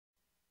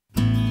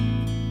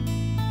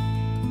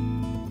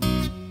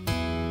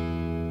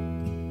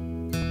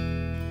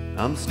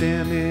I'm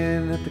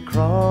standing at the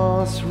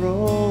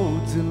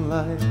crossroads in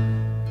life,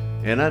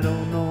 and I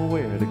don't know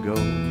where to go.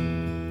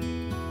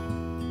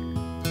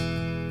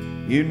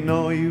 You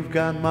know you've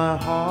got my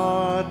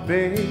heart,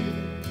 babe,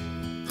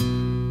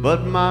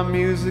 but my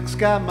music's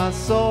got my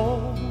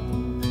soul.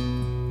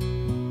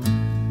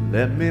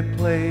 Let me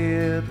play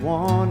it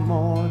one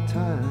more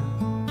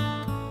time.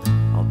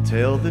 I'll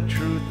tell the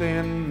truth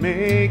and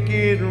make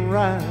it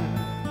right,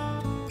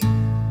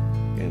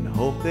 and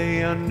hope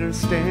they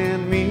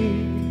understand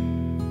me.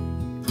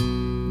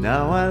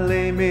 Now I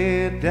lay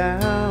me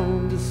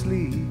down to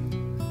sleep.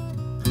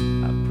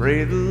 I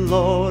pray the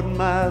Lord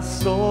my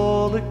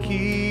soul to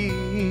keep.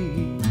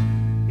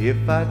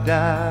 If I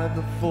die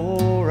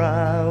before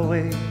I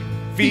wake,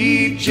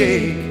 feed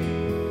Jake,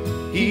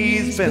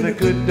 he's been a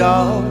good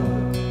dog,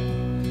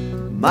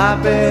 my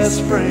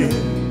best friend,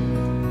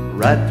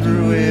 right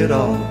through it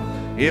all.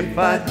 If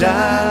I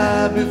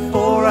die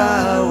before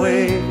I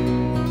wake,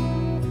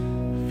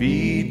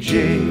 feed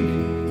Jake.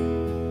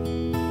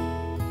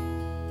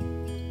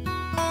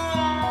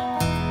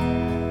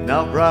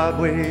 Now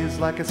Broadway's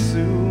like a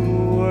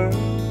sewer,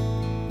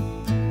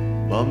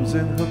 bums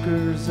and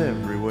hookers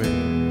everywhere.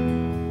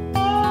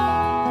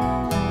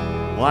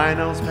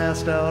 Winos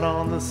passed out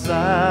on the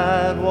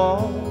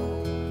sidewalk.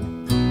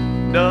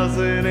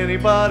 Doesn't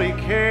anybody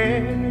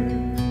care?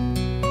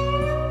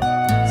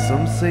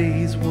 Some say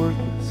he's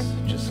worthless,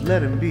 just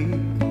let him be.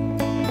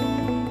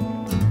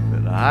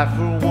 But I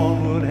for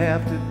one would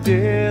have to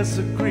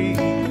disagree.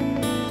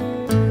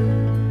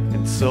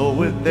 And so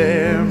with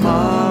their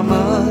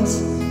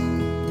mamas,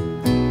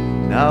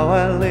 now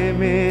I lay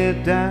me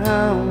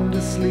down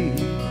to sleep.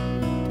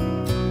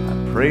 I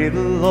pray the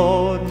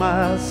Lord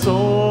my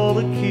soul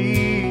to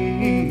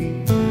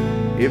keep.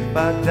 If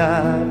I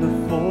die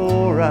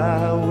before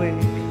I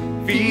wake,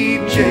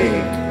 feed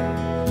Jake,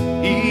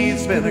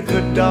 he's been a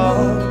good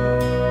dog,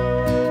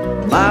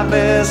 my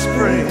best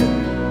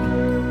friend,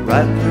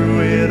 right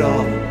through it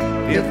all.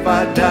 If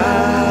I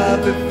die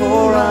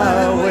before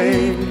I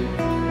wake,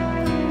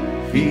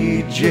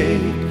 feed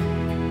Jake.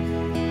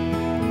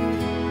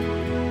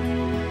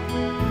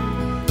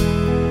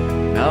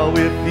 Now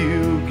if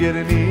you get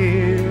an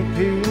ear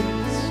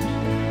pierced,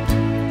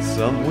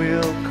 some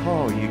will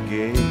call you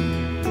gay.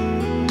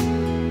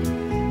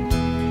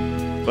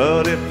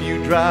 But if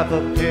you drive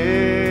a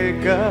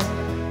pickup,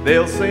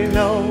 they'll say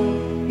no,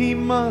 he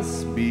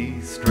must be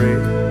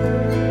straight.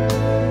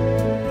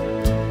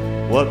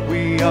 What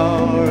we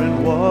are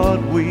and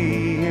what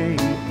we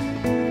ain't,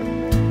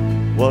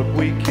 what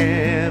we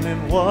can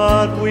and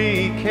what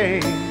we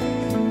can't,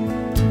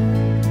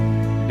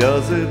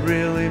 does it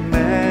really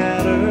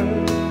matter?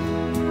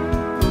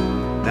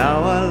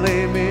 Now I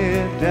lay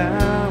me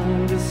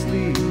down to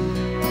sleep.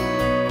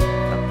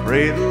 I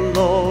pray the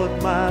Lord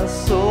my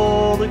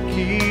soul to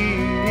keep.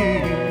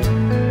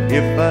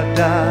 If I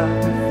die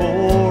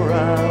before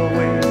I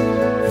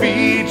wake,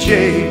 feed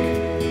Jake,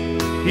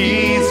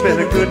 he's been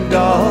a good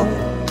dog,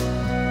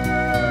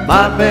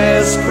 my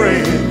best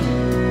friend,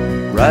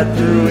 right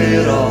through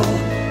it all.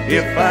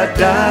 If I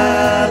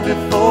die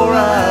before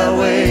I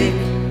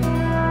wake,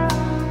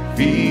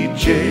 feed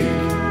Jake.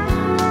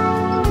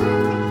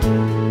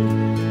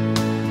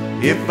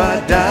 If I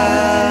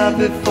die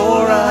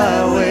before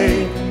I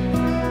wake,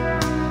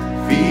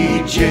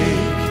 feed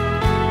Jake.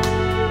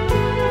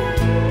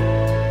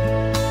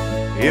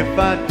 If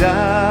I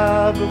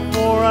die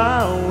before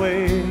I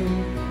wake,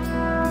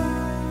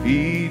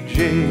 feed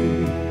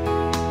Jake.